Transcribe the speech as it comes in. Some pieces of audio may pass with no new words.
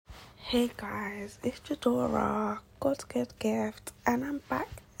Hey guys, it's Jadora, God's good gift, and I'm back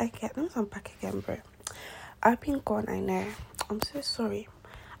again. I'm back again, bro. I've been gone, I know. I'm so sorry.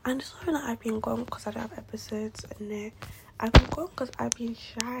 And it's not even that I've been gone because I don't have episodes. No, I've been gone because I've been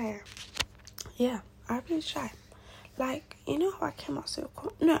shy. Yeah, I've been shy. Like, you know how I came out so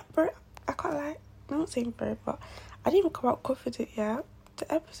no, bro, I can't lie. I'm not saying bro, but I didn't even come out confident yet.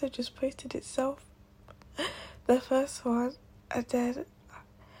 The episode just posted itself. The first one, and then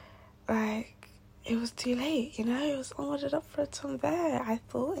like, it was too late, you know? It was onward up for it on there, I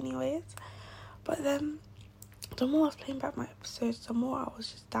thought, anyways. But then, the more I was playing back my episodes, the more I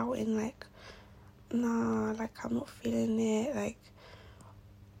was just doubting, like, nah, like, I'm not feeling it, like,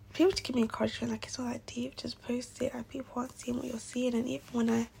 people just give me encouragement, like, it's not that deep, just post it, like, people aren't seeing what you're seeing, and even when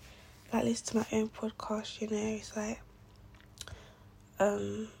I, like, listen to my own podcast, you know, it's like,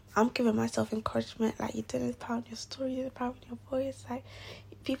 I'm giving myself encouragement, like, you didn't power in your story, you didn't power in your voice, like,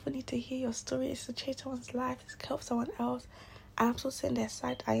 people need to hear your story. It's to change someone's life. It's to help someone else. And I'm still sitting there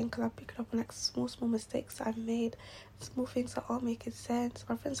side-eyeing because I'm picking up on like small mistakes that I've made, small things that aren't making sense.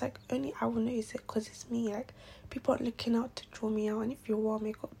 My friends like, only I will notice it because it's me. Like, people aren't looking out to draw me out, and if you are,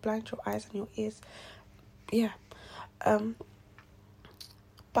 make up blind your eyes and your ears. Yeah. But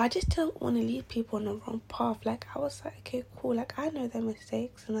I just didn't want to lead people on the wrong path. Like, I was like, okay, cool. Like, I know their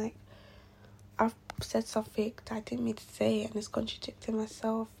mistakes, and like, I've said something that I didn't mean to say and it's contradicting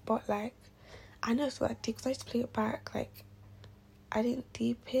myself, but like, I know it's what I did because I used to play it back, like, I didn't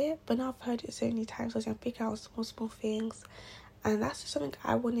deep it, but now I've heard it so many times, so I'm picking out small things, and that's just something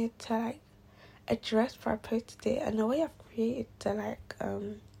I wanted to like address before I posted it. And the way I've created the like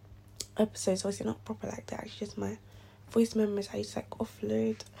episodes, obviously not proper like that, it's just my voice memos I used to like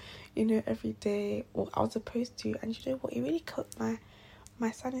offload, you know, every day, or I was supposed to, and you know what, it really kept my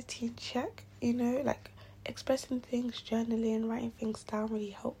sanity in check, you know, like expressing things, journaling, writing things down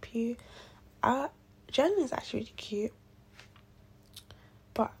really help you. Journaling is actually really cute,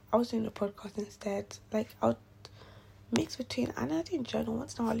 but I was doing a podcast instead. Like, I would mix between, and I didn't journal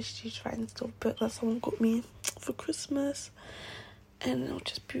once in a while. I literally just write this little book that someone got me for Christmas, and I'll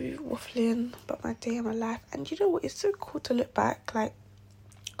just be waffling about my day and my life. And you know what, it's so cool to look back, like,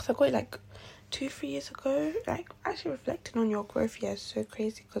 because I got it like 2-3 years ago. Like, actually reflecting on your growth, yeah, is so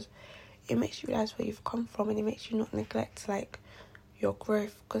crazy because it makes you realise where you've come from, and it makes you not neglect like your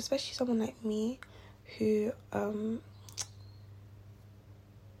growth, because especially someone like me who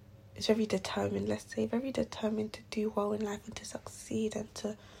is very determined, let's say, very determined to do well in life and to succeed and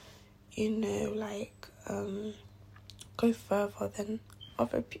to, you know, like go further than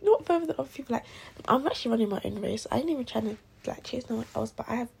not further than other people. Like, I'm actually running my own race. I ain't even trying to like chase no one else, but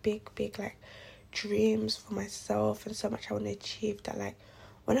I have big like dreams for myself and so much I want to achieve that, like,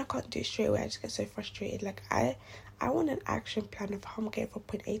 when I can't do it straight away, I just get so frustrated. Like, I want an action plan of how I'm getting from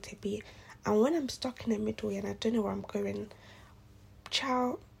point A to B, and when I'm stuck in the middle and I don't know where I'm going,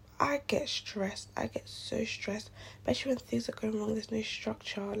 child, I get stressed. I get so stressed, especially when things are going wrong. There's no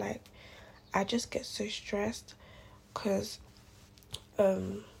structure. Like, I just get so stressed because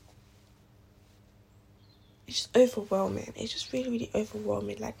it's just overwhelming. It's just really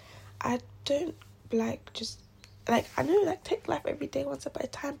overwhelming. Like, I don't like just, like, I know, like, take life every day one step at a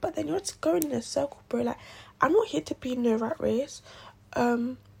time, but then you're just going in a circle, bro. Like, I'm not here to be in no rat race.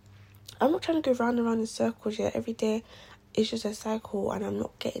 I'm not trying to go round and round in circles, yeah, every day. It's just a cycle and I'm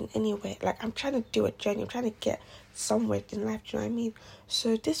not getting anywhere. Like, I'm trying to do a journey. I'm trying to get somewhere in life, do you know what I mean?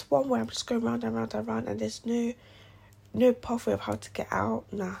 So this one where I'm just going round and round and round and there's no pathway of how to get out,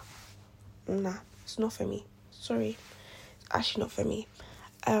 nah, it's not for me. Sorry, it's actually not for me.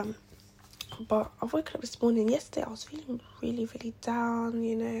 But I woke up this morning. Yesterday I was feeling really down,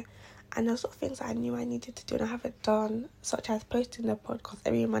 you know, and there's sort of things I knew I needed to do and I haven't done, such as posting the podcast.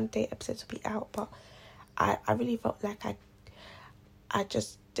 Every Monday episodes will be out, but I really felt like I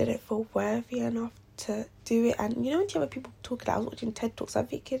just didn't feel worthy enough to do it. And you know, when you have people talking, I was watching TED Talks, I'm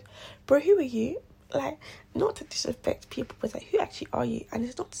thinking, bro, who are you? Like, not to disrespect people, but like, who actually are you? And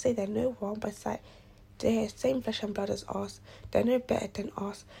it's not to say they're no one, but it's like, they're same flesh and blood as us. They're no better than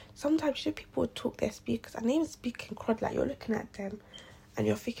us. Sometimes, you know, people would talk their speakers and they even speak in crud, like, you're looking at them and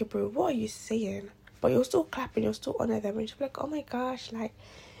you're thinking, bro, what are you saying? But you're still clapping, you're still honour them, and you're like, oh my gosh, like,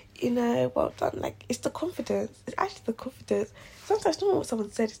 you know, well done. Like, it's the confidence. It's actually the confidence. Sometimes not what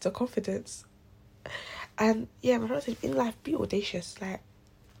someone said, it's the confidence. And yeah, my friend said, in life, be audacious. Like,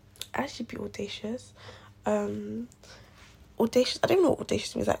 actually be audacious. Audacious, I don't even know what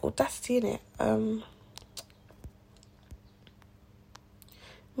audacious means. Like, audacity, in it.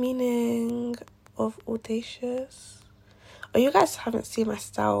 Meaning of audacious. Oh, you guys haven't seen my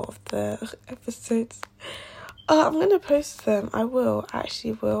style of the episodes. I'm gonna post them. I will. I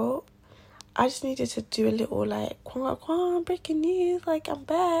actually will. I just needed to do a little like breaking news, like I'm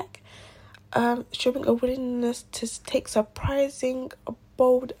back. Showing a willingness to take surprising,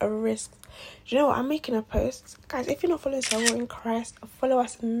 bold risks. You know what? I'm making a post, guys. If you're not following Someone in Christ, follow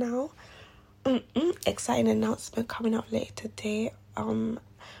us now. Exciting announcement coming up later today. Going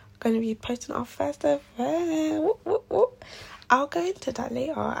to be posting our first event. Whoop, whoop, whoop. I'll go into that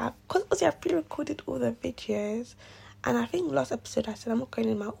later. Because I've pre-recorded all the videos. And I think last episode I said I'm not going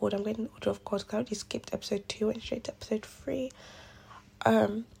in my order. I'm going in the order of God. Because I already skipped episode 2 and straight to episode 3.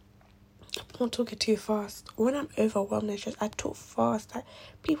 I'm not talking too fast. When I'm overwhelmed and stressed, I talk fast. Like,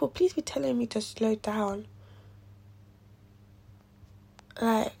 people, please be telling me to slow down.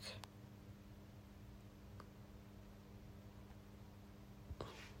 Like,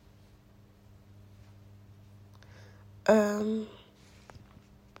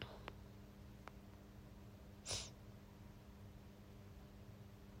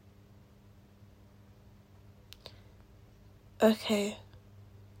 okay.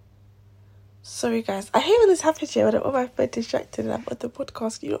 Sorry, guys. I hate when this happens here when I'm on my phone distracted and I'm on the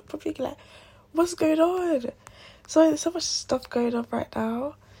podcast. You're probably like, what's going on? So there's so much stuff going on right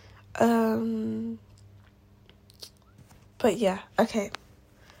now. But yeah, okay.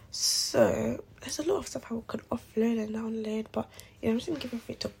 So there's a lot of stuff I could offload and download, but I'm just gonna give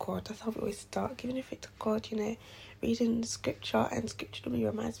it to God. That's how we always start, giving it to God. Reading scripture, and scripture normally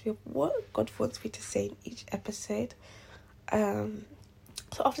reminds me of what God wants me to say in each episode.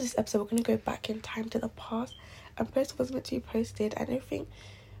 So after this episode, we're gonna go back in time to the past, and post was meant to be posted and everything.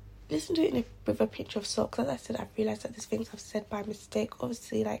 Listen to it with a pinch of salt. Because as I said, I've realised that these things I've said by mistake.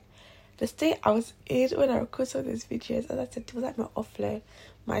 Obviously, like, the state I was in when I recorded some of these videos, as I said, it was like my offload,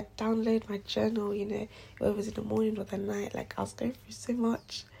 my download, my journal, whether it was in the morning or the night. Like, I was going through so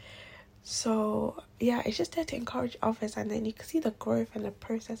much. So, yeah, it's just there to encourage others. And then you can see the growth and the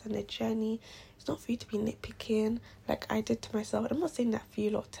process and the journey. It's not for you to be nitpicking like I did to myself. I'm not saying that for you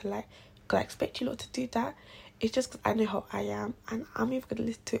lot to, like, because I expect you lot to do that. It's just because I know how I am, and I'm even going to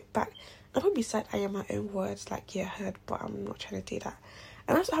listen to it back. I'll probably cite I am my own words, like, yeah, heard, but I'm not trying to do that.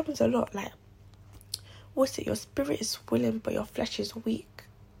 And that's what happens a lot. Like, what's it? Your spirit is willing, but your flesh is weak.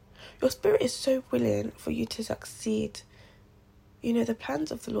 Your spirit is so willing for you to succeed. The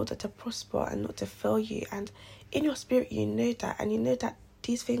plans of the Lord are to prosper and not to fail you. And in your spirit, you know that. And you know that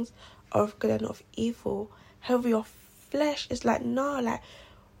these things are of good and not of evil. However, your flesh is like, nah, like,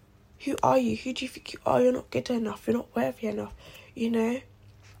 who are you? Who do you think you are? You're not good enough. You're not worthy enough.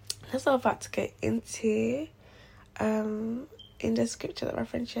 That's what I'm about to get into. In the scripture that my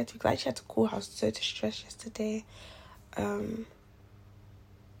friend shared, because I actually had to call her. I was so distressed yesterday.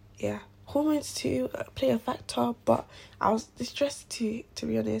 Yeah. Hormones too play a factor, but I was distressed too, to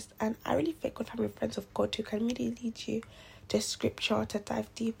be honest. And I really thank God for having friends of God who can really lead you to scripture, to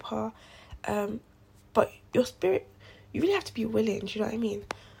dive deeper. But your spirit, you really have to be willing. Do you know what I mean?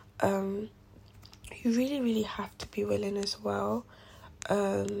 You really, really have to be willing as well.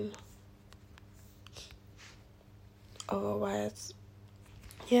 Otherwise,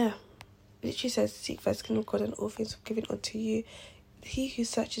 yeah. It literally says, seek first the kingdom of God and all things will be given unto you. He who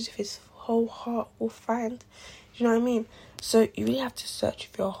searches with his whole heart will find. Do you know what I mean? So you really have to search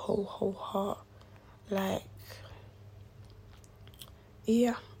with your whole heart. Like,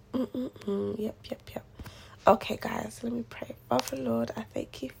 yeah. Yep. Okay, guys, let me pray. Father Lord, I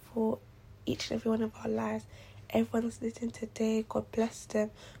thank you for each and every one of our lives. Everyone that's listening today, God bless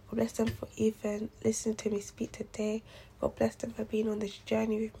them. God bless them for even listening to me speak today. God bless them for being on this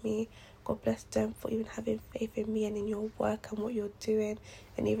journey with me. God bless them for even having faith in me and in your work and what you're doing,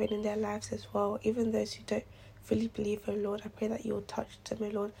 and even in their lives as well. Even those who don't fully believe, oh Lord, I pray that you'll touch them, oh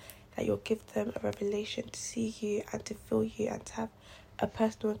Lord, that you'll give them a revelation to see you and to feel you and to have a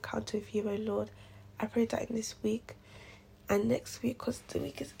personal encounter with you, oh Lord. I pray that in this week and next week, because the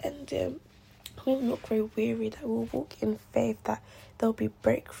week is ending, we will not grow weary, that we will walk in faith, that there will be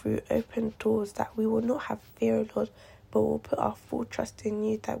breakthrough, open doors, that we will not have fear, oh Lord, but we'll put our full trust in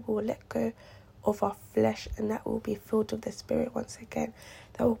you, that we will let go of our flesh, and that we'll be filled with the Spirit once again,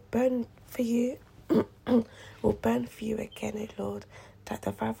 that will burn for you, will burn for you again, oh Lord, that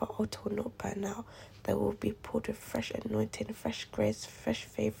the fire altar will not burn out, that will be poured with fresh anointing, fresh grace, fresh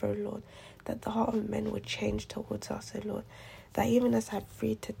favour, oh Lord, that the heart of men will change towards us, oh Lord, that even as I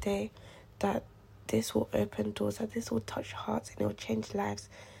read today, that this will open doors, that this will touch hearts and it will change lives,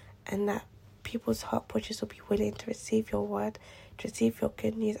 and that people's heart pushes will be willing to receive your word, to receive your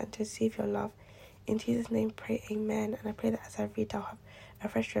good news, and to receive your love. In Jesus' name, pray, amen. And I pray that as I read, I'll have a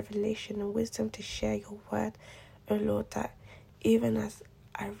fresh revelation and wisdom to share your word, oh Lord, that even as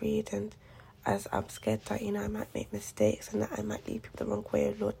I read and as I'm scared that, I might make mistakes and that I might lead people the wrong way,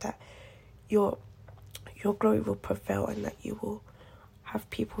 oh Lord, that your glory will prevail, and that you will have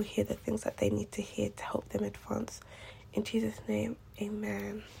people hear the things that they need to hear to help them advance. In Jesus' name,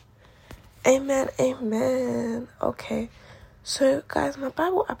 amen. Amen, amen. Okay, so guys, my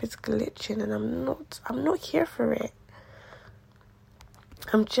Bible app is glitching, and I'm not here for it.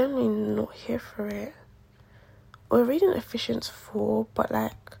 I'm genuinely not here for it. We're reading Ephesians 4, but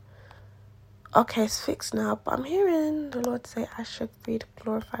like, okay, it's fixed now, but I'm hearing the Lord say I should read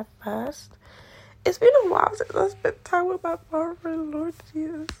Glorify first. It's been a while since I spent time with my father, Lord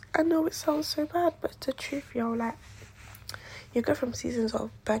Jesus. I know it sounds so bad, but it's the truth, yo. Like, you go from seasons of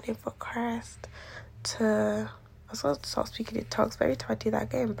burning for Christ to... I was going to start speaking in tongues, but every time I do that, I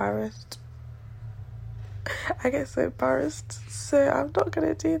get embarrassed. I get so embarrassed, so I'm not going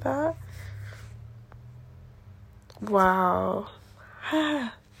to do that. Wow.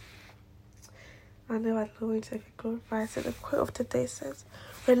 I know I long to be glorified. So the quote of today says,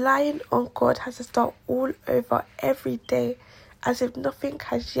 relying on God has to start all over every day as if nothing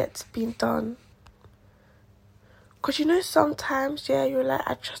has yet been done. Because you know sometimes, you're like,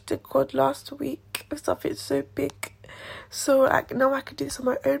 I trusted God last week with something so big. So like now I can do this on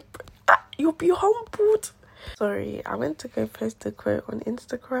my own. You'll be humbled. Sorry, I went to go post a quote on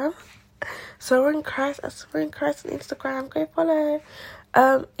Instagram. So we're in Christ on Instagram, go follow.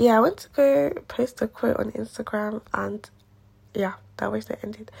 I went to go post a quote on Instagram, and that was the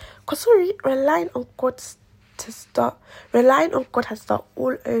ended. Because relying on God has start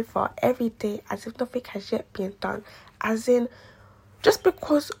all over every day as if nothing has yet been done. As in, just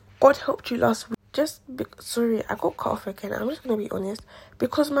because God helped you last week, I got cut off again. I'm just gonna be honest,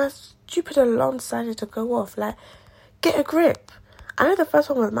 because my stupid alarm decided to go off. Like, get a grip. I know the first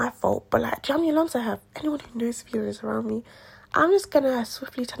one was my fault, but like, do you know how many alarms I have? Anyone who knows me is around me. I'm just gonna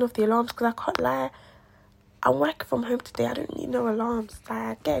swiftly turn off the alarms because I can't lie. I'm working from home today. I don't need no alarms.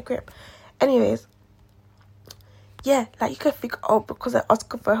 Like, get a grip. Anyways, you can think, because I asked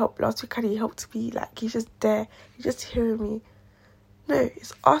God for help last week and he helped me. Like, he's just there. He's just hearing me. No,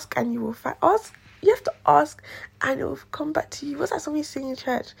 it's ask and you will find. Ask. You have to ask and it will come back to you. What's that song you sing in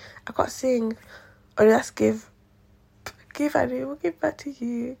church? I can't sing. Oh, let's give. Give and it will give back to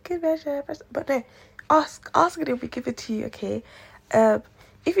you. Give measure. But no, ask and it will be given to you, okay?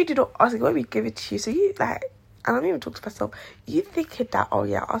 If you do not ask, it won't be given to you. So you and I'm even talking to myself, you thinking that, I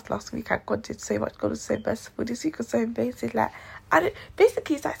asked last week and God did so much, God was so merciful, this week was so amazing, like, I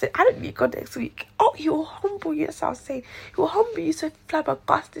don't need God next week. He will humble you, that's what I was saying. He will humble you so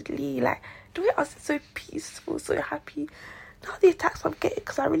flabbergastedly, like, the way I was so peaceful, so happy. Now the attacks I'm getting,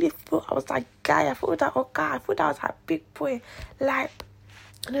 because I really thought I was that guy, I thought I was that big boy, like,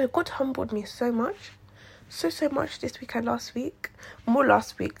 God humbled me so much. So much this week and last week. More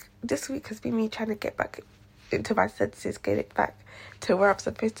last week. This week has been me trying to get back into my senses, get it back to where I'm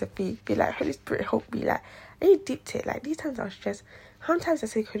supposed to be like, Holy Spirit help me. Like, I really deeped it. Like, these times I was stressed. How many times I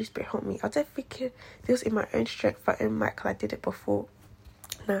say Holy Spirit help me? I was just thinking this was in my own strength, my own might, because I did it before.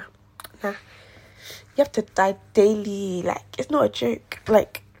 Nah. You have to die daily. Like, it's not a joke.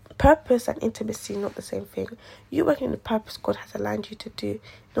 Like, purpose and intimacy not the same thing. You working in the purpose God has aligned you to do,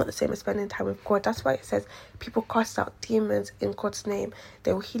 not the same as spending time with God. That's why it says people cast out demons in God's name.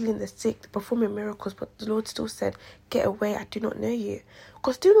 They were healing the sick, performing miracles, but the Lord still said, get away, I do not know you.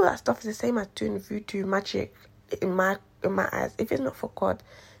 Because doing all that stuff is the same as doing voodoo magic in my eyes. If it's not for God,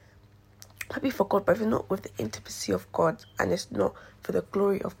 happy for God, but if it's not with the intimacy of God and it's not for the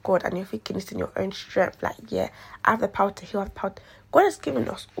glory of God and you're thinking it's in your own strength, like, I have the power to heal, I have the power God has given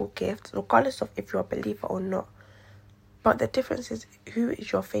us all gifts, regardless of if you're a believer or not. But the difference is, who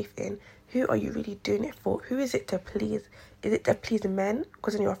is your faith in? Who are you really doing it for? Who is it to please? Is it to please men,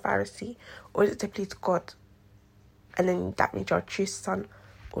 because then you're a Pharisee? Or is it to please God? And then that means you're a true son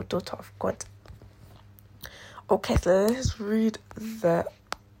or daughter of God. Okay, so let's read the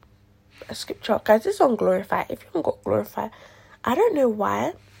scripture. Guys, this is on Glorify. If you haven't got Glorify, I don't know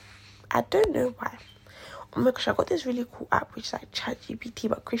why. Oh my gosh, I got this really cool app which is like ChatGPT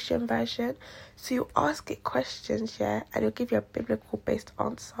but Christian version. So you ask it questions, and it'll give you a biblical based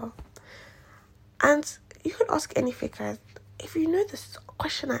answer. And you can ask anything, guys. If you know this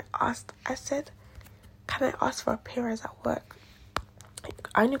question I asked, I said, can I ask for a pay rise at work?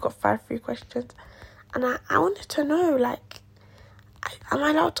 I only got 5 free questions. And I wanted to know, like, am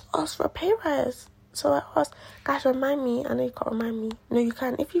I allowed to ask for a pay rise? So I asked, guys, remind me. I know you can't remind me. No, you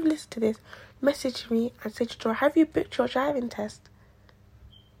can. If you listen to this, message me and say, Joy, have you booked your driving test?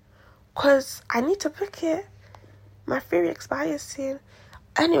 Because I need to book it. My theory expires soon.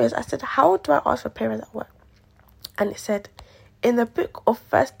 Anyways, I said, how do I ask for pay rise at work? And it said, in the book of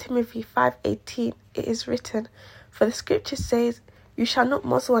 1 Timothy 5:18, it is written, for the scripture says, you shall not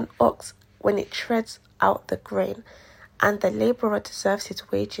muzzle an ox when it treads out the grain, and the labourer deserves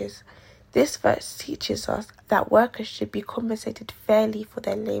his wages. This verse teaches us that workers should be compensated fairly for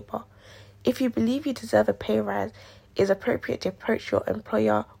their labour. If you believe you deserve a pay rise, it is appropriate to approach your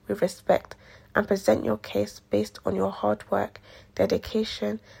employer with respect and present your case based on your hard work,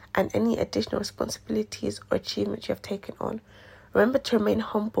 dedication, and any additional responsibilities or achievements you have taken on. Remember to remain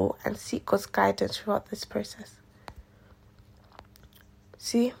humble and seek God's guidance throughout this process.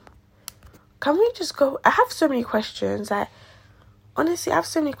 See? Can we just go? I have so many questions. Honestly, I have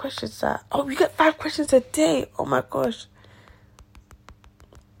so many questions that... Oh, we get 5 questions a day. Oh my gosh.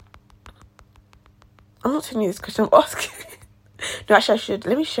 I'm not telling you this question I'm asking. No, actually I should.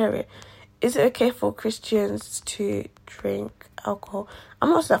 Let me share it. Is it okay for Christians to drink alcohol? I'm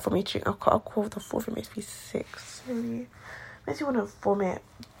not saying that for me to drink alcohol. The fourth, it makes me sick. Sorry. Makes me want to vomit.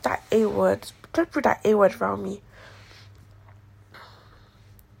 That A word. Don't put that A word around me.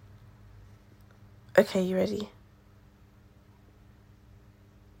 Okay, you ready?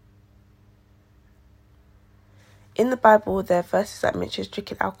 In the Bible, there are verses that mention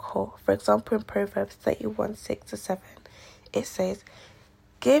drinking alcohol. For example, in Proverbs 31:6-7, it says,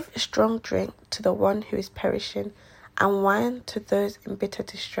 "Give strong drink to the one who is perishing, and wine to those in bitter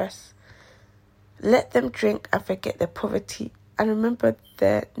distress. Let them drink and forget their poverty, and remember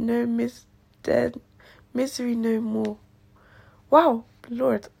their misery no more." Wow,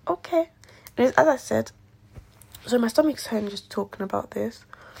 Lord, okay. And as I said, so my stomach's hurting just talking about this.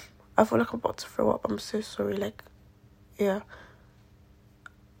 I feel like I'm about to throw up. I'm so sorry. Yeah.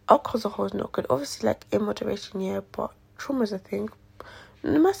 Alcohol as a whole is not good. Obviously, in moderation, yeah, but trauma's a thing.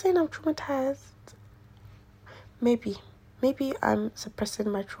 Am I saying I'm traumatized? Maybe I'm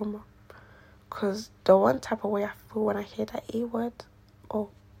suppressing my trauma. Because the one type of way I feel when I hear that A word,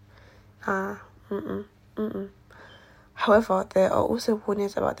 However, there are also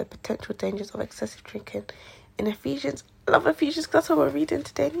warnings about the potential dangers of excessive drinking. In Ephesians, I love Ephesians because that's what we're reading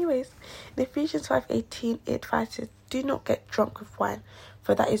today anyways. In Ephesians 5:18, it advises, "Do not get drunk with wine,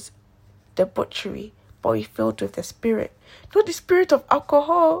 for that is debauchery, but be filled with the Spirit." Not the spirit of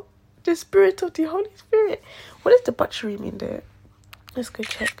alcohol, the Spirit of the Holy Spirit. What does debauchery mean there? Let's go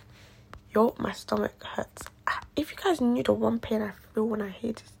check. Yo, my stomach hurts. If you guys knew the one pain I feel when I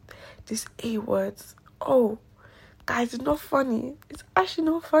hear these A words, oh, guys, it's not funny. It's actually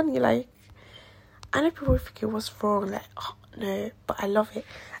not funny. I know people think it was wrong. No, but I love it.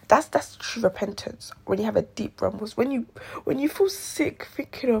 That's true repentance. When you have a deep remorse, when you feel sick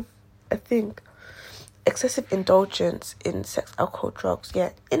thinking of a thing, excessive indulgence in sex, alcohol, drugs.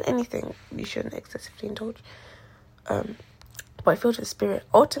 Yeah, in anything you shouldn't excessively indulge. But filled with the Spirit,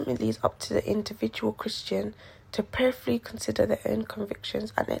 ultimately it's up to the individual Christian to prayerfully consider their own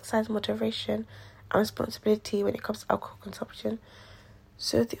convictions and exercise moderation and responsibility when it comes to alcohol consumption.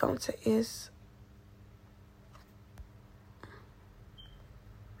 So the answer is,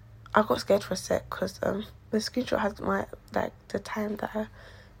 I got scared for a sec because the screenshot has my the time that I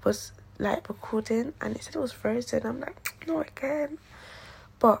was recording, and it said it was frozen. I'm like, not again.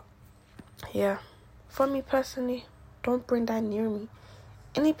 But yeah, for me personally, don't bring that near me.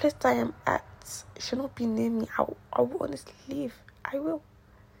 Any place that I am at should not be near me. I will honestly leave. I will.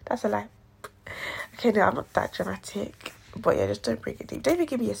 That's a lie. Okay, no, I'm not that dramatic. But yeah, just don't bring it deep. Don't even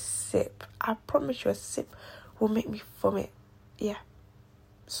give me a sip. I promise you, a sip will make me vomit. Yeah.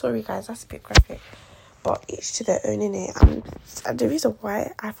 Sorry guys, that's a bit graphic. But each to their own, innit? And the reason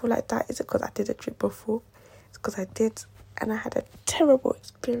why I feel like that isn't because I did a trip before. It's because I did. And I had a terrible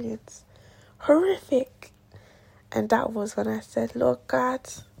experience. Horrific. And that was when I said, Lord God,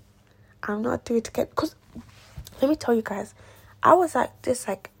 I'm not doing it again. Because, let me tell you guys, I was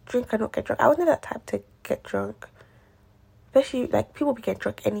drink or not get drunk. I was never that type to get drunk. Especially, people be getting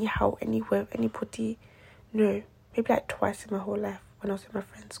drunk anyhow, anywhere, anybody. No, maybe twice in my whole life when I was in my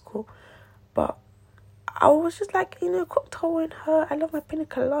friend's school. But I was just cocktail in her. I love my pina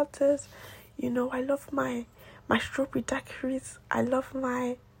coladas. I love my strawberry daiquiris. I love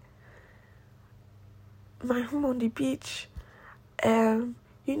my home on the beach. Don't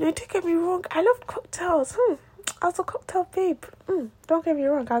get me wrong, I love cocktails. I was a cocktail babe. Don't get me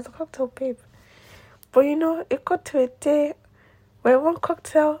wrong, I was a cocktail babe. But it got to a day where one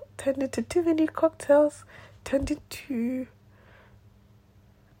cocktail turned into too many cocktails, turned into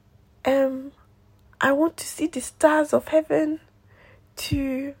I want to see the stars of heaven,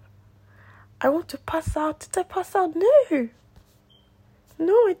 to I want to pass out. Did I pass out? No,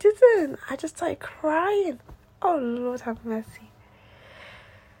 I didn't. I just started crying. Oh, Lord have mercy.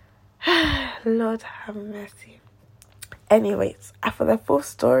 Lord have mercy. Anyways, for the full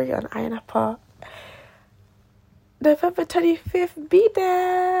story on Ayia Napa, November 25th, be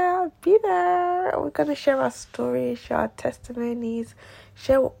there. We're going to share our stories, share our testimonies,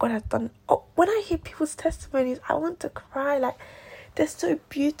 share what God has done. Oh, when I hear people's testimonies, I want to cry. Like, they're so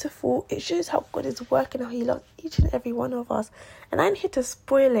beautiful. It shows how God is working, how he loves each and every one of us. And I ain't here to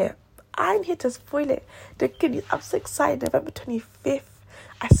spoil it. The good news, I'm so excited. November 25th.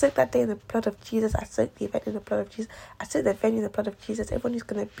 I soak that day in the blood of Jesus. I soak the event in the blood of Jesus. I soak the venue in the blood of Jesus. Everyone who's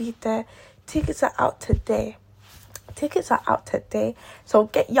going to be there. Tickets are out today. So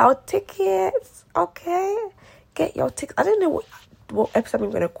get your tickets, okay? Get your tickets. I don't know what episode I'm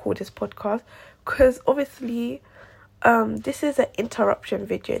going to call this podcast, because obviously this is an interruption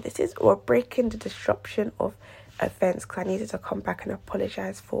video. We're breaking the disruption of events, because I needed to come back and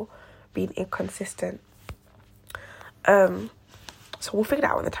apologize for being inconsistent. So we'll figure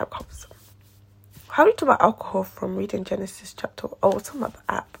that out when the time comes. How do we talk about alcohol from reading Genesis chapter? Oh, we're talking about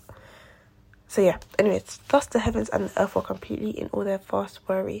the app. So yeah, anyways, thus the heavens and the earth were completely in all their vast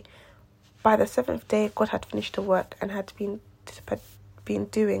worry. By the seventh day, God had finished the work and had been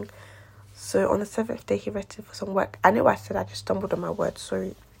doing. So on the seventh day, he rested for some work. I know I said I just stumbled on my words,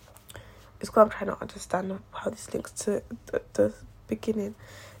 sorry. It's because I'm trying to understand how this links to the beginning.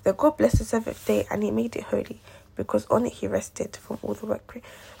 Then God blessed the seventh day and he made it holy, because on it he rested from all the work.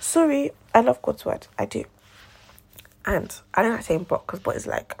 Sorry, I love God's word, I do. And I don't like saying but, because but is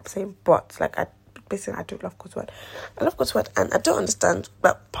like, I'm saying but, like I do love God's word. I love God's word, and I don't understand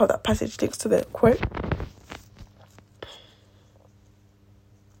how that passage links to the quote.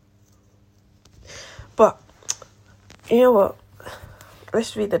 But, you know what?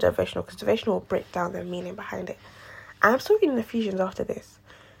 Let's read the devotional, because devotional will break down the meaning behind it. And I'm still reading Ephesians after this.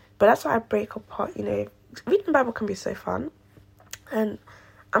 But that's why I break apart, reading the Bible can be so fun. And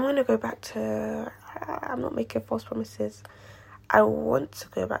I'm going to go back to, I'm not making false promises. I want to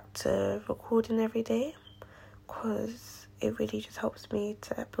go back to recording every day, because it really just helps me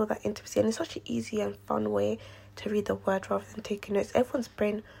to build that intimacy. And it's such an easy and fun way to read the word rather than taking notes. Everyone's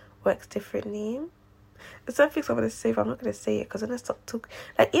brain works differently. There's some things I'm going to say, but I'm not going to say it, because when I start talking,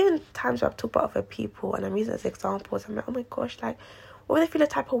 like even times where I've talked about other people and I'm using as examples, I'm like, oh my gosh, like, what would they feel a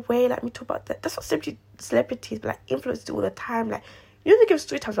type of way, like me talk about that? That's what celebrities, but like influencers do all the time. Like, they give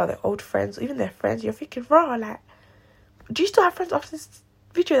story times about their old friends or even their friends. You're thinking, raw, like, do you still have friends after this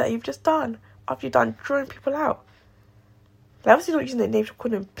video that you've just done? After you've done drawing people out? Like, obviously not using their names,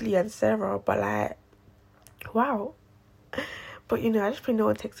 calling them Blee and Sarah, but like, wow. But I just pray no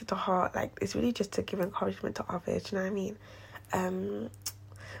one takes it to heart. Like, it's really just to give encouragement to others, you know what I mean?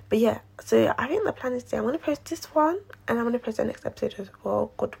 But yeah, so I think the plan is I'm going to post this one, and I'm going to post the next episode as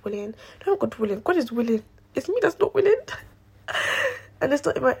well, God willing. No, God willing. God is willing. It's me that's not willing. And it's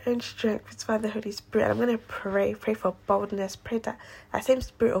not in my own strength, it's by the Holy Spirit. And I'm going to pray for boldness. Pray that same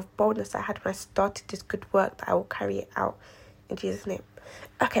spirit of boldness I had when I started this good work, that I will carry it out in Jesus' name.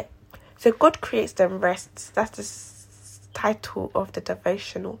 Okay, so God creates them rests. That's the title of the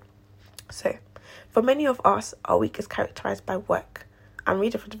devotional. So, for many of us, our week is characterized by work. I'm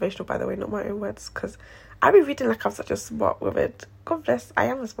reading for devotional, by the way, not my own words, because I've been reading like I'm such a smart woman. God bless, I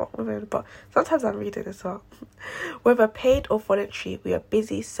am a smart woman, but sometimes I'm reading as well. Whether paid or voluntary, we are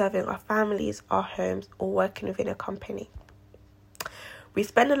busy serving our families, our homes, or working within a company. We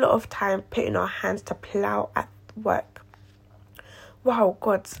spend a lot of time putting our hands to plough at work. Wow,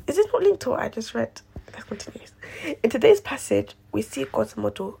 God, is this not linked to what I just read? Let's continue. In today's passage, we see God's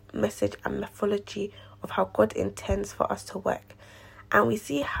model, message, and methodology of how God intends for us to work. And we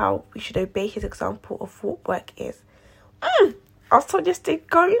see how we should obey his example of what work is. I was told yesterday,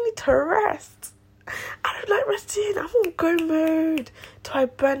 girl, you need to rest. I don't like resting. I'm on go mode till I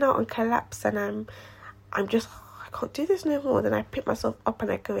burn out and collapse, and I'm just, I can't do this no more. Then I pick myself up and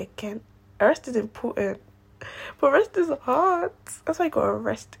I go again. Rest is important, but rest is hard. That's why you gotta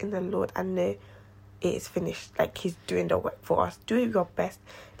rest in the Lord and know it is finished. Like, he's doing the work for us. Do your best.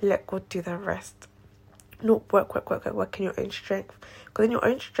 Let God do the rest. Not work in your own strength. Because in your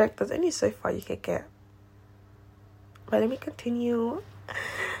own strength, there's only so far you can get. But let me continue.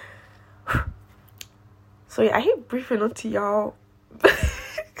 Sorry, I hate briefing onto y'all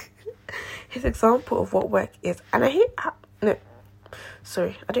his example of what work is. And I hate... No.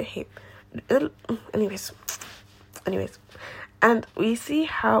 Sorry, I don't hate... Anyways. And we see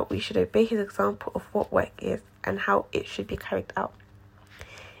how we should obey his example of what work is and how it should be carried out.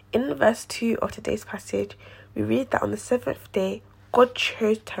 In verse 2 of today's passage, we read that on the seventh day, God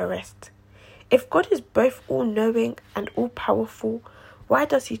chose to rest. If God is both all-knowing and all-powerful, why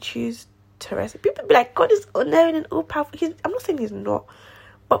does he choose to rest? People be like, God is all-knowing and all-powerful. I'm not saying he's not,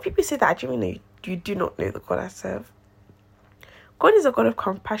 but people say that I genuinely know you do not know the God I serve. God is a God of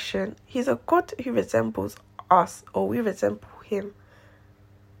compassion. He's a God who resembles us, or we resemble him.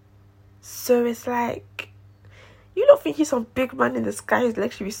 So it's like, you don't think he's some big man in the sky who's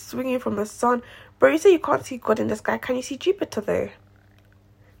like should be swinging from the sun. Bro, you say you can't see God in the sky. Can you see Jupiter though?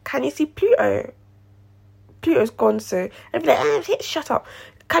 Can you see Pluto? Pluto's gone, so I'd be like, shut up.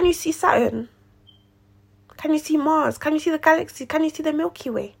 Can you see Saturn? Can you see Mars? Can you see the galaxy? Can you see the Milky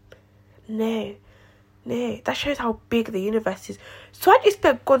Way? No. That shows how big the universe is. So I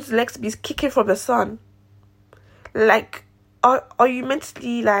expect God's legs to be kicking from the sun. Like, are you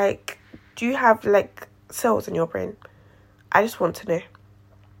mentally, like, do you have, like, cells in your brain? I just want to know.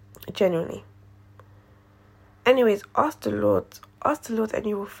 Genuinely. Anyways, ask the Lord and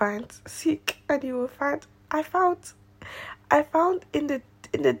you will find. Seek and you will find. I found in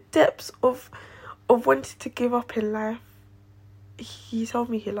the depths of wanting to give up in life. He told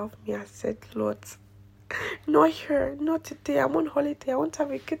me he loved me. I said, Lord, not here, not today. I'm on holiday. I want to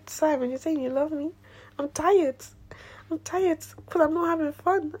have a good time. And you're saying you love me? I'm tired because I'm not having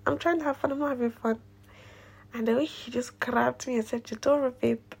fun. I'm trying to have fun. I'm not having fun. And the way he just grabbed me and said, Jadora,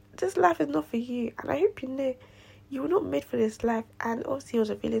 babe, this life is not for you. And I hope you know you were not made for this life. And also he was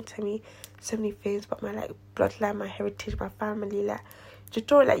revealing to me so many things about my, like, bloodline, my heritage, my family. Like,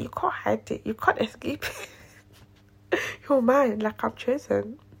 Jadora, like, you can't hide it. You can't escape it. You're mine. Like, I'm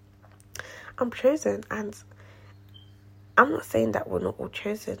chosen. And I'm not saying that we're not all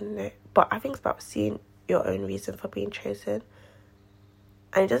chosen, no, but I think it's about seeing your own reason for being chosen.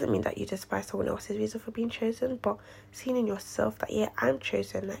 And it doesn't mean that you despise someone else's reason for being chosen, but seeing in yourself that, yeah, I'm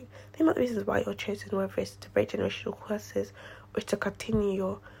chosen. Like, think about the reasons why you're chosen, whether it's to break generational curses or to continue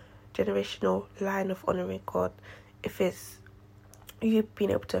your generational line of honouring God. If it's you being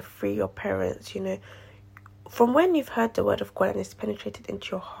able to free your parents, you know, from when you've heard the word of God and it's penetrated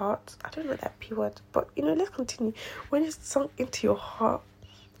into your heart. I don't know that P word, but, you know, let's continue. When it's sunk into your heart,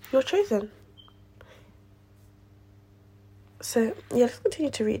 you're chosen. So, yeah, let's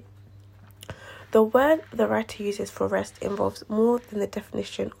continue to read. The word the writer uses for rest involves more than the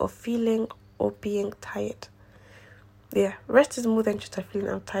definition of feeling or being tired. Yeah, rest is more than just a feeling,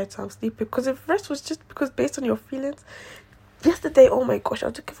 I'm tired, so I'm sleepy. Because if rest was just because based on your feelings, yesterday, oh my gosh, I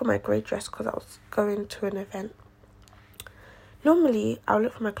was looking for my grey dress because I was going to an event. Normally, I'll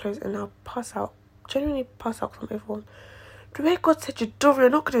look for my clothes and I'll genuinely pass out from everyone. The way God said, you're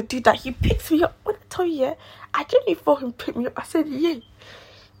not going to do that. He picks me up. When I tell you, yeah, I genuinely thought him pick me up. I said, yeah.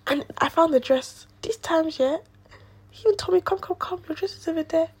 And I found the dress. These times, yeah, he even told me, come, your dress is over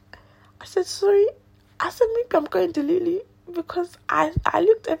there. I said, sorry. I said, maybe I'm going to Lulu. Because I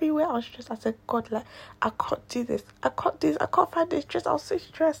looked everywhere. I was stressed. I said, God, like, I can't do this. I can't find this dress. I was so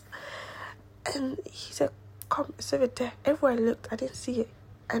stressed. And he said, come, it's over there. Everywhere I looked, I didn't see it.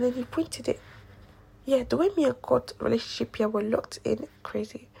 And then he pointed it. Yeah, the way me and God relationship here were locked in,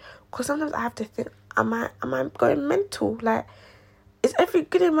 crazy. Because sometimes I have to think, am I going mental? Like, is everything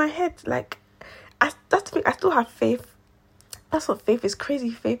good in my head? Like, that's the thing. I still have faith. That's what faith is.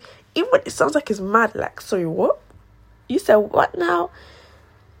 Crazy faith. Even when it sounds like it's mad. Like, sorry, what? You said what now?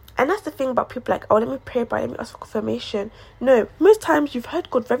 And that's the thing about people like, oh, let me pray about it, let me ask for confirmation. No, most times you've heard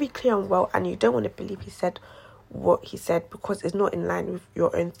God very clear and well and you don't want to believe he said what he said because it's not in line with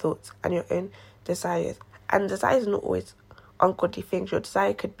your own thoughts and your own desires. And desires are not always ungodly things. Your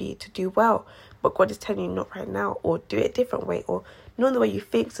desire could be to do well, but God is telling you not right now, or do it a different way, or not the way you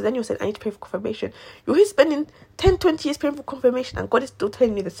think. So then you're saying, I need to pray for confirmation. You're spending 10, 20 years praying for confirmation and God is still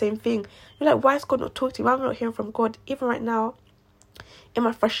telling you the same thing. You're like, why is God not talking to me? Why am I not hearing from God? Even right now, in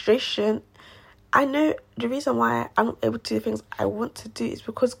my frustration, I know the reason why I'm not able to do things I want to do is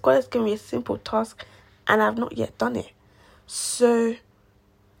because God has given me a simple task and I've not yet done it. So,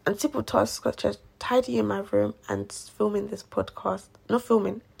 and simple tasks such as tidying my room and filming this podcast. Not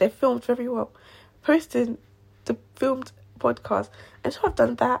filming, they're filmed very well. Posting the filmed podcast. And so I've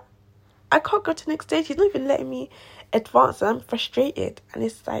done that. I can't go to the next stage. He's not even letting me advance and I'm frustrated. And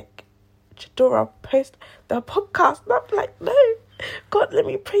it's like, Jadora, post the podcast. And I'm like, no. God, let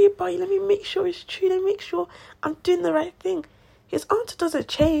me pray about you. Let me make sure it's true. Let me make sure I'm doing the right thing. His answer doesn't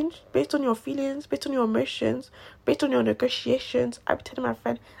change based on your feelings, based on your emotions, based on your negotiations. I be telling my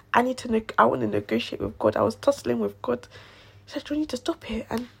friend, I want to negotiate with God. I was tussling with God. He said, you need to stop it.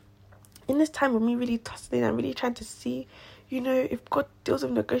 And in this time of me really tussling, I'm really trying to see, you know, if God deals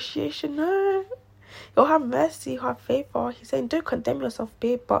with negotiation, no. He'll have mercy, he'll have favor. He's saying, don't condemn yourself,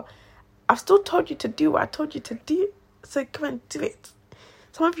 babe, but I've still told you to do what I told you to do. So come and do it.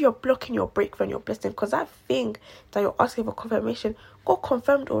 Some of you are blocking your breakthrough and your blessing because that thing that you're asking for confirmation got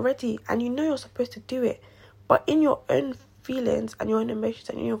confirmed already and you know you're supposed to do it. But in your own feelings and your own emotions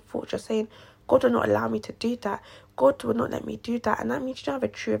and in your thoughts, you're saying, God will not allow me to do that. God will not let me do that. And that means you don't have a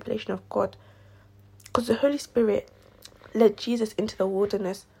true revelation of God. Because the Holy Spirit led Jesus into the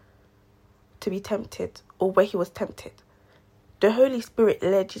wilderness to be tempted, or where he was tempted. The Holy Spirit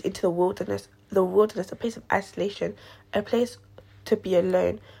led Jesus into the wilderness, a place of isolation, a place to be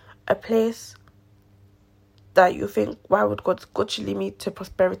alone, a place that you think, why would God should lead me to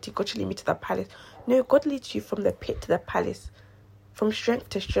prosperity, God should lead me to the palace. No, God leads you from the pit to the palace, from strength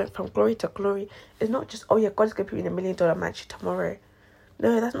to strength, from glory to glory. It's not just, oh yeah, God's going to put you in $1 million mansion tomorrow.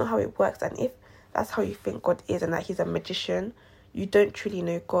 No, that's not how it works. And if that's how you think God is and that he's a magician, you don't truly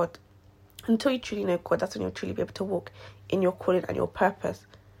know God. Until you truly know God, that's when you'll truly be able to walk in your calling and your purpose.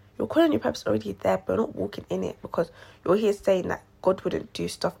 Your calling and your purpose is already there, but you're not walking in it because you're here saying that God wouldn't do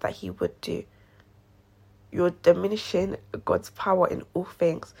stuff that he would do. You're diminishing God's power in all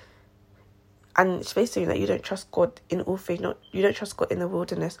things. And it's basically that you don't trust God in all things. You don't trust God in the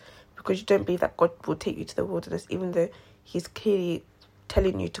wilderness because you don't believe that God will take you to the wilderness, even though he's clearly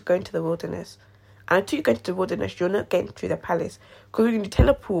telling you to go into the wilderness. And until you go into the wilderness, you're not getting through the palace. Because when you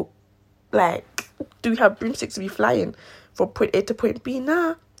teleport, like, do we have broomsticks to be flying from point A to point B?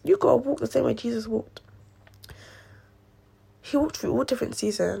 Nah, you gotta walk the same way Jesus walked. He walked through all different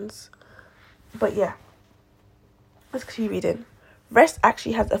seasons. But yeah, let's keep reading. Rest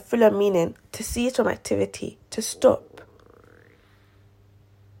actually has a fuller meaning: to cease from activity, to stop.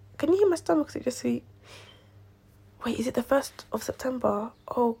 Can you hear my stomach just sweet? Wait, is it the 1st of September?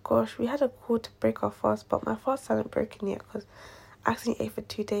 Oh gosh, we had a call to break our fast, but my fast hasn't broken yet because I accidentally ate for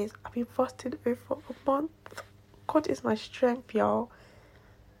 2 days. I've been fasting over a month. God is my strength, y'all.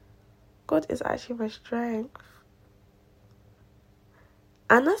 God is actually my strength.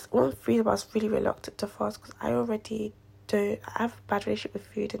 And that's one reason I was really reluctant to fast, because I have a bad relationship with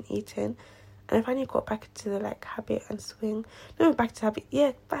food and eating. And I finally got back into the habit and swing. No, back into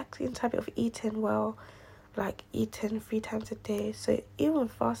habit of eating well, eating 3 times a day. So even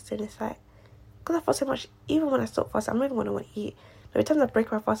fasting, it's because I fast so much, even when I stop fasting, I'm not even going to want to eat. Every time I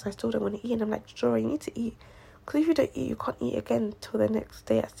break my fast, I still don't want to eat. And I'm like, Joy, you need to eat. Because if you don't eat, you can't eat again until the next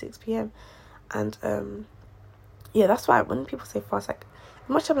day at 6 p.m. And yeah, that's why when people say fast,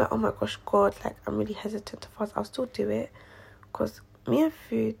 much I'm like, oh my gosh, God, I'm really hesitant to fast, I'll still do it. Because me and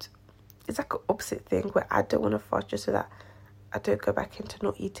food, it's an opposite thing where I don't want to fast just so that I don't go back into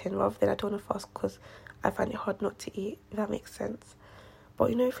not eating, rather than I don't want to fast because I find it hard not to eat, if that makes sense.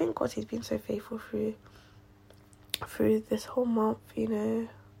 But, thank God he's been so faithful through this whole month, It's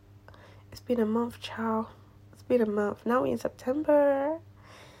been a month, child. It's been a month. Now we're in September.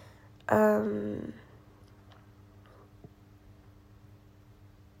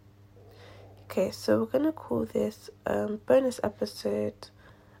 Okay, so we're going to call this bonus episode,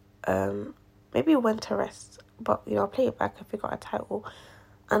 maybe Winter Rest. But, I'll play it back and figure out a title.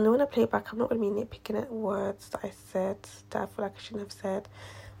 And when I play it back, I'm not going to be nitpicking at words that I said that I feel like I shouldn't have said.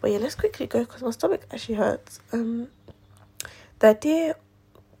 But yeah, let's quickly go because my stomach actually hurts. The idea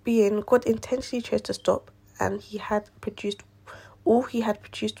being God intentionally chose to stop, and all he had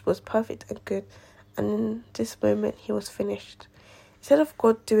produced was perfect and good. And in this moment, he was finished. Instead of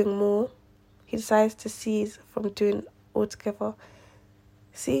God doing more, he decides to cease from doing altogether.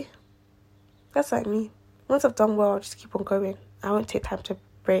 See? That's like me. Once I've done well, I'll just keep on going. I won't take time to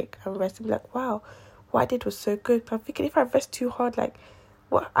break and rest and be like, wow, what I did was so good. But I'm thinking if I rest too hard, I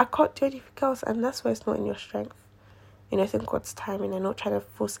can't do anything else. And that's why it's not in your strength. It's in God's timing and not trying to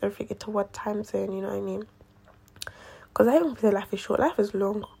force everything into one time zone, you know what I mean? Because I don't feel life is short. Life is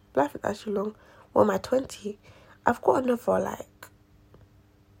long. Life is actually long. Well, my 20, I've got another,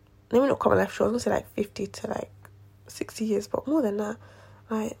 let me not call my life short. I was going to say 50 to 60 years, but more than that,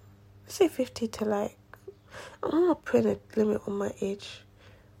 let's say 50 to I'm not putting a limit on my age.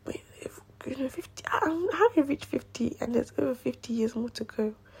 But if 50, I haven't reached 50 and there's over 50 years more to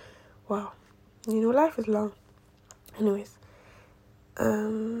go. Wow. Life is long. Anyways.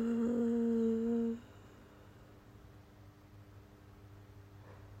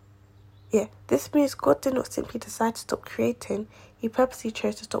 Yeah, this means God did not simply decide to stop creating. He purposely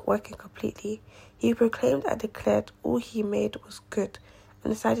chose to stop working completely. He proclaimed and declared all he made was good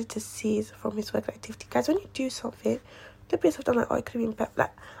and decided to cease from his work activity. Guys, when you do something, don't put yourself down it could have been better.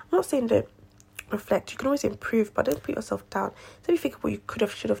 I'm not saying don't reflect. You can always improve, but don't put yourself down. So if you think of what you could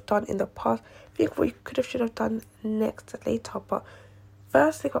have, should have done in the past, think of what you could have, should have done later. But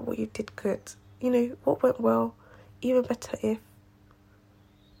first, think about what you did good. What went well, even better if.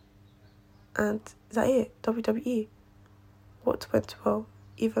 And is that it? WWE. What went well,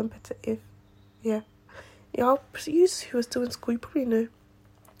 even better if. Yeah. I'll use who was still in school. You probably know.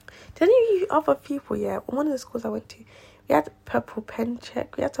 Did any of you other people, one of the schools I went to, we had purple pen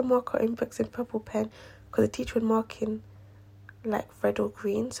check. We had to mark our own books in purple pen because the teacher would mark in red or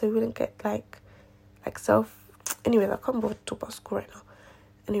green, so we wouldn't get like self. Anyways, I can't bother to talk about school right now.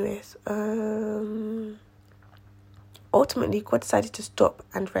 Anyways, ultimately, God decided to stop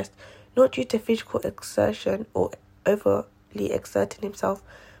and rest, not due to physical exertion or overly exerting himself,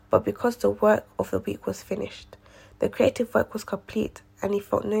 but because the work of the week was finished. The creative work was complete, and he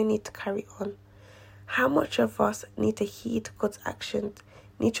felt no need to carry on. How much of us need to heed God's actions,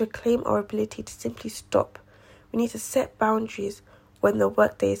 need to reclaim our ability to simply stop? We need to set boundaries when the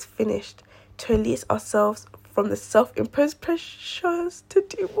workday is finished, to release ourselves from the self-imposed pressures to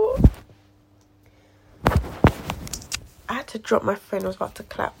do more. I had to drop my phone. I was about to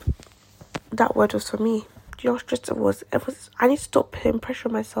clap. That word was for me. Do you know how stressed it was? I need to stop putting pressure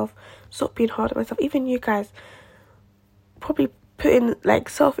on myself, stop being hard on myself. Even you guys probably putting like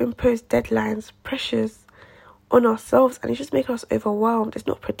self-imposed deadlines, pressures on ourselves, and it's just making us overwhelmed. It's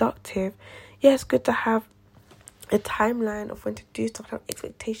not productive. Yeah, it's good to have a timeline of when to do stuff, have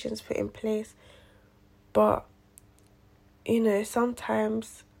expectations put in place, but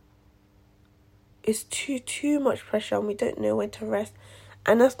sometimes it's too much pressure and we don't know when to rest,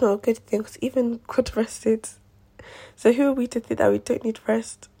 and that's not a good thing, because even God rested. So who are we to think that we don't need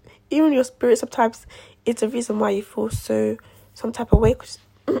rest? Even your spirit, sometimes it's a reason why you feel so some type of way, because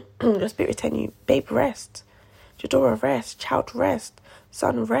your spirit telling you, babe, rest, Jadora, rest, child, rest,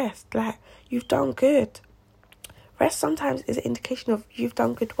 son, rest, like, you've done good. Rest sometimes is an indication of you've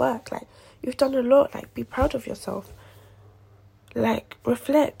done good work, like, you've done a lot, like, be proud of yourself. Like,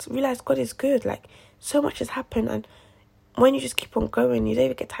 reflect, realize God is good, like, so much has happened, and when you just keep on going, you don't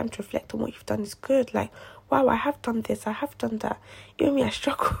even get time to reflect on what you've done is good. Like, wow, I have done this, I have done that. Even me, I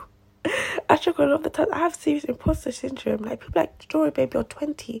struggle. I struggle a lot of the time. I have serious imposter syndrome. Like, people like, Jory, baby, you're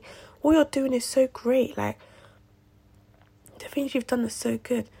 20. What you're doing is so great. Like, the things you've done are so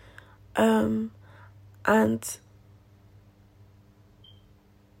good. And I'm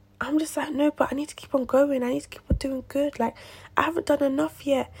just like, no, but I need to keep on going. I need to keep on doing good. Like, I haven't done enough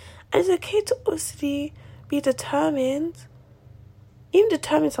yet. And it's okay to obviously be determined. Even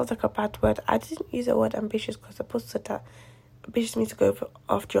determined sounds like a bad word. I didn't use the word ambitious because the post said that ambitious means to go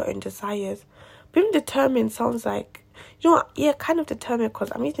after your own desires. But even determined sounds like, you know what? Yeah, kind of determined,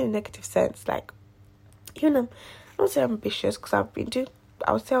 because I'm using it in a negative sense. Like, even I don't say ambitious, because I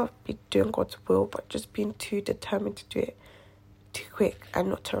would say I've been doing God's will, but just being too determined to do it too quick and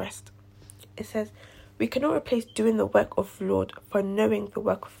not to rest. It says, we cannot replace doing the work of the Lord for knowing the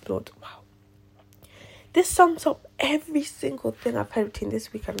work of the Lord. Wow. This sums up every single thing I've heard between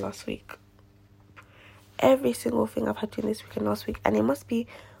this week and last week. Every single thing I've had between this week and last week. And it must be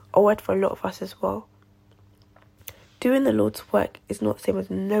a word for a lot of us as well. Doing the Lord's work is not the same as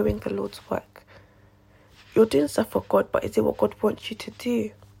knowing the Lord's work. You're doing stuff for God, but is it what God wants you to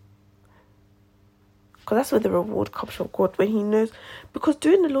do? Because that's where the reward comes from God, when he knows. Because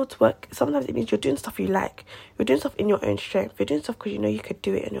doing the Lord's work, sometimes it means you're doing stuff you like. You're doing stuff in your own strength. You're doing stuff because you know you could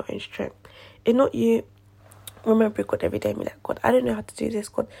do it in your own strength. It's not you remember God every day and be like, God, I don't know how to do this.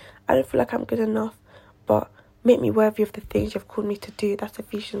 God, I don't feel like I'm good enough, but make me worthy of the things you've called me to do. That's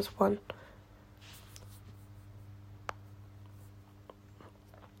Ephesians 1.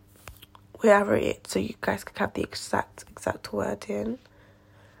 Where I wrote it so you guys could have the exact word in.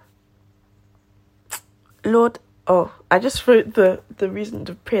 Lord, I just wrote the reason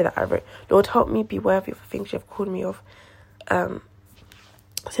to pray that I wrote. Lord, help me be worthy of the things you've called me of.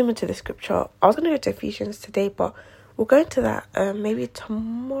 Similar to the scripture. I was going to go to Ephesians today, but we'll go into that maybe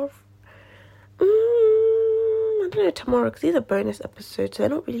tomorrow. I don't know, tomorrow, because these are bonus episodes, so they're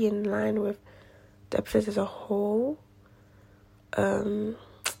not really in line with the episodes as a whole.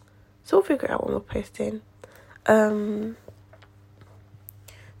 So we'll figure it out when we're posting.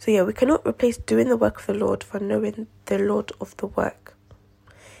 So yeah, we cannot replace doing the work of the Lord for knowing the Lord of the work.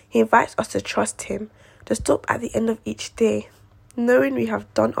 He invites us to trust him, to stop at the end of each day, knowing we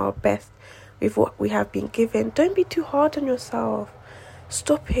have done our best with what we have been given. Don't be too hard on yourself.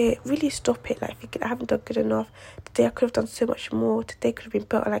 Stop it. Really stop it. Like, thinking I haven't done good enough. Today I could have done so much more. Today could have been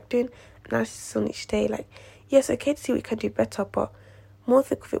better. Like, doing analysis on each day. Like, yes, okay to see what you can do better, but more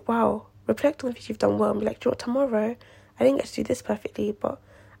think of it, wow, reflect on the things you've done well and be like, do you know what, tomorrow, I didn't get to do this perfectly, but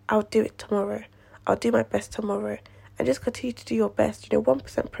I'll do it tomorrow. I'll do my best tomorrow. And just continue to do your best.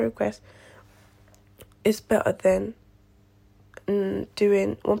 1% progress is better than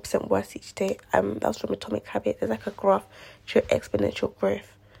doing 1% worse each day. That's from Atomic Habit. There's like a graph to exponential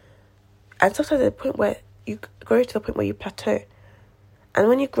growth. And sometimes there's a point where you grow to the point where you plateau. And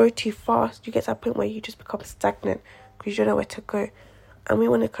when you grow too fast, you get to that point where you just become stagnant because you don't know where to go. And we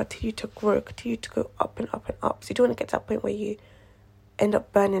want to continue to grow, continue to go up and up and up. So you don't want to get to that point where you end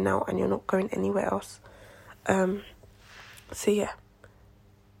up burning out and you're not going anywhere else. So yeah.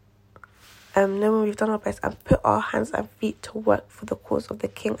 knowing we've done our best, and put our hands and feet to work for the cause of the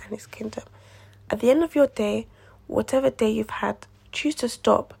King and his kingdom. At the end of your day, whatever day you've had, choose to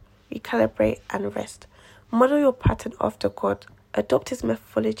stop, recalibrate and rest. Model your pattern after God, adopt his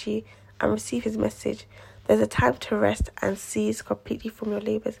methodology and receive his message. There's a time to rest and cease completely from your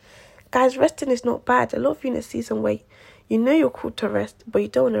labours. Guys, resting is not bad. A lot of you in a season where you know you're called to rest, but you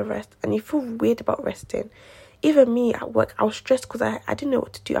don't want to rest, and you feel weird about resting. Even me at work, I was stressed because I didn't know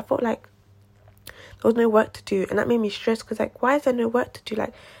what to do. I felt like there was no work to do, and that made me stressed because, like, why is there no work to do?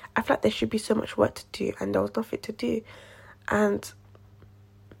 Like, I feel like there should be so much work to do, and there was nothing to do. And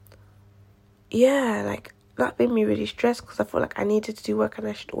yeah, like, that made me really stressed because I felt like I needed to do work and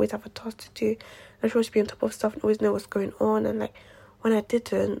I should always have a task to do. I should always be on top of stuff and always know what's going on. And, like, when I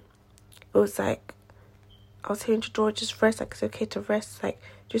didn't, it was like I was hearing George, just rest. Like, it's okay to rest. Like,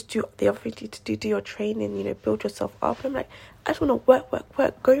 just do the other thing to do your training, you know, build yourself up. And I'm like, I just want to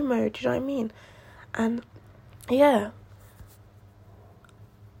work, go mode. Do you know what I mean? And yeah,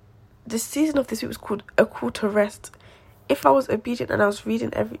 the season of this week was called A Call to Rest. If I was obedient and I was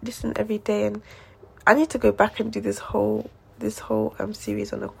listening every day, and I need to go back and do this whole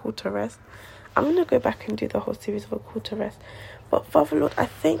series on A Call to Rest. I'm going to go back and do the whole series of A Call to Rest. But Father Lord, I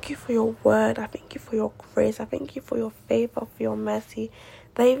thank you for your word. I thank you for your grace. I thank you for your favour, for your mercy.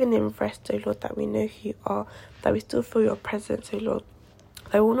 That even in rest, oh Lord, that we know who you are, that we still feel your presence, oh Lord.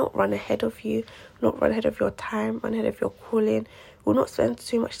 That we will not run ahead of you, not run ahead of your time, run ahead of your calling. We will not spend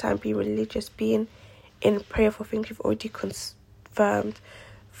too much time being religious, being in prayer for things you've already confirmed,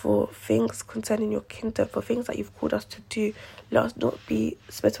 for things concerning your kingdom, for things that you've called us to do. Let us not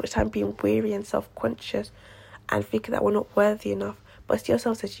spend so much time being weary and self-conscious and thinking that we're not worthy enough, but see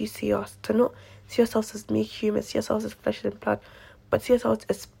ourselves as you see us. To not see ourselves as mere humans, see ourselves as flesh and blood, but see ourselves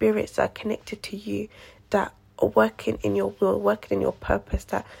as spirits that are connected to you, that are working in your will, working in your purpose,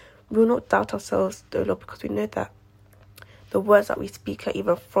 that we will not doubt ourselves, though, Lord, because we know that the words that we speak are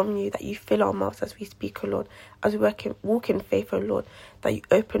even from you, that you fill our mouths as we speak, O Lord, as we walk in faith, O Lord, that you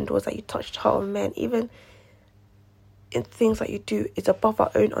open doors, that you touch the heart of men, even in things that you do is above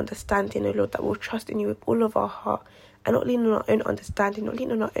our own understanding, O Lord, that we'll trust in you with all of our heart and not lean on our own understanding, not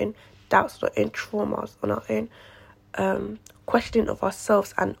lean on our own doubts, on our own traumas, on our own questioning of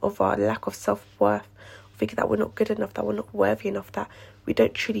ourselves and of our lack of self-worth, thinking that we're not good enough, that we're not worthy enough, that we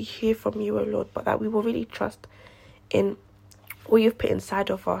don't truly hear from you, O Lord, but that we will really trust in what you've put inside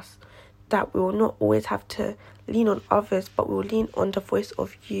of us, that we will not always have to lean on others, but we will lean on the voice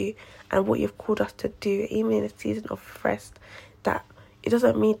of you and what you've called us to do, even in a season of rest. That it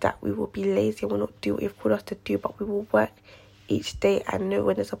doesn't mean that we will be lazy and will not do what you've called us to do, but we will work each day and know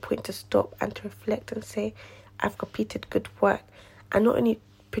when there's a point to stop and to reflect and say, I've completed good work. And not only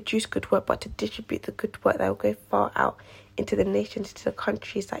produce good work, but to distribute the good work that will go far out into the nations, into the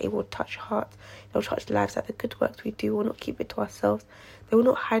countries, that it will touch hearts, it will touch lives, that the good works we do will not keep it to ourselves. They will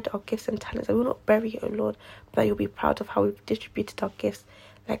not hide our gifts and talents. They will not bury it, O Lord, but that you'll be proud of how we've distributed our gifts,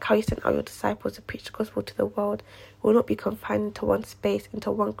 like how you sent out your disciples to preach the gospel to the world. We will not be confined into one space,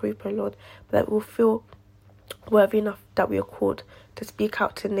 into one group, O Lord, but that we'll feel worthy enough that we are called to speak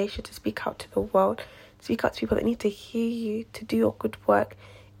out to the nation, to speak out to the world, to speak out to people that need to hear you, to do your good work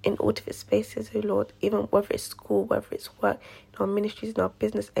in all different spaces, O Lord, even whether it's school, whether it's work, in our ministries, in our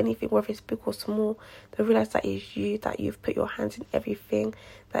business, anything, whether it's big or small, they realize that it's you, that you've put your hands in everything,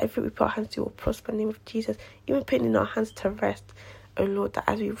 that everything we put our hands to will prosper in the name of Jesus. Even putting in our hands to rest, O Lord, that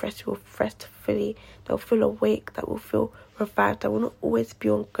as we rest, we will rest fully, that we'll feel awake, that we'll feel revived, that we'll not always be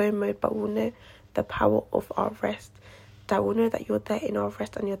on go mode, but we'll know the power of our rest, that we'll know that you're there in our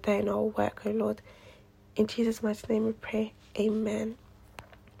rest and you're there in our work, O Lord. In Jesus' mighty name we pray. Amen.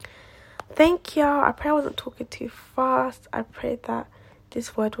 Thank y'all. I pray I wasn't talking too fast. I pray that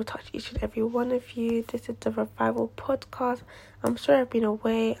this word will touch each and every one of you. This is the Revival Podcast. I'm sorry I've been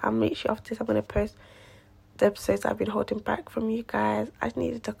away. I'll make sure after this I'm going to post the episodes I've been holding back from you guys. I just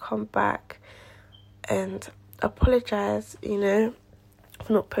needed to come back and apologize, for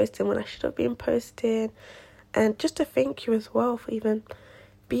not posting when I should have been posting. And just to thank you as well for even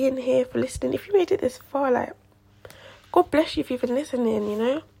being here, for listening. If you made it this far, like, God bless you for even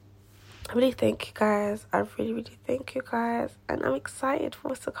listening, I really thank you guys. I really, really thank you guys. And I'm excited for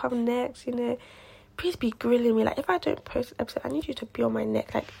what's to come next, Please be grilling me. Like, if I don't post an episode, I need you to be on my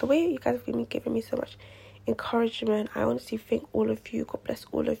neck. Like, the way you guys have been giving me so much encouragement, I honestly thank all of you. God bless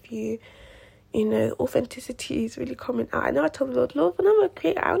all of you. Authenticity is really coming out. I know I told the Lord, when I'm a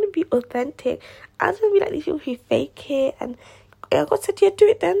creator, I want to be authentic. I don't want to be like these people who fake it. And God said, yeah, do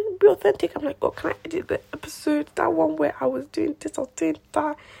it then. Be authentic. I'm like, God, can I edit the episode? That one where I was doing this, I was doing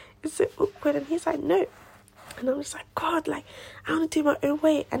that. Is it awkward? And he's like, no, And I'm just like, God, like, I want to do my own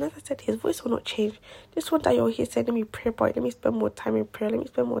way. And as I said, his voice will not change. This one that you're here saying, let me pray about it. Let me spend more time in prayer. Let me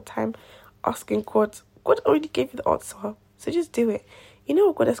spend more time asking God. God already gave you the answer. So just do it. You know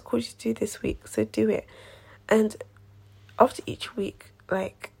what God has called you to do this week. So do it. And after each week,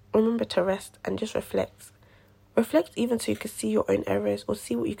 like, remember to rest and just reflect. Reflect even so you can see your own errors or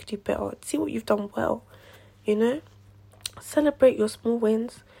see what you could do better. See what you've done well, you know? Celebrate your small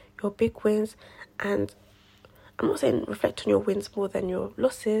wins, your big wins, and I'm not saying reflect on your wins more than your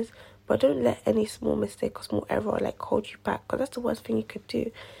losses, but don't let any small mistake or small error, like, hold you back, because that's the worst thing you could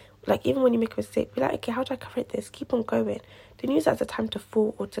do. Like, even when you make a mistake, be like, okay, how do I correct this? Keep on going. Don't use that as a time to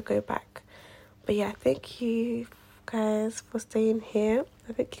fall or to go back. But yeah, thank you guys for staying here.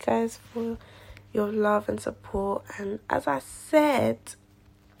 I thank you guys for your love and support. And as I said,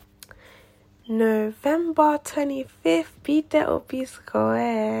 November 25th, be there or be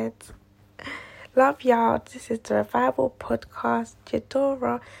squared. Love y'all. This is the Revival Podcast.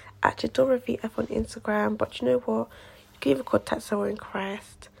 Jadora at Jadora VF on Instagram. But you know what? You can even contact someone in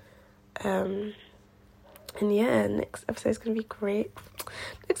Christ. And yeah, next episode is going to be great.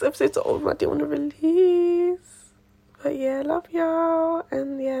 Next episode's the old one I didn't want to release. But yeah, love y'all.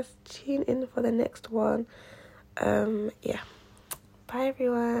 And yes, tune in for the next one. Yeah. Bye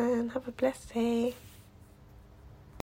everyone. Have a blessed day.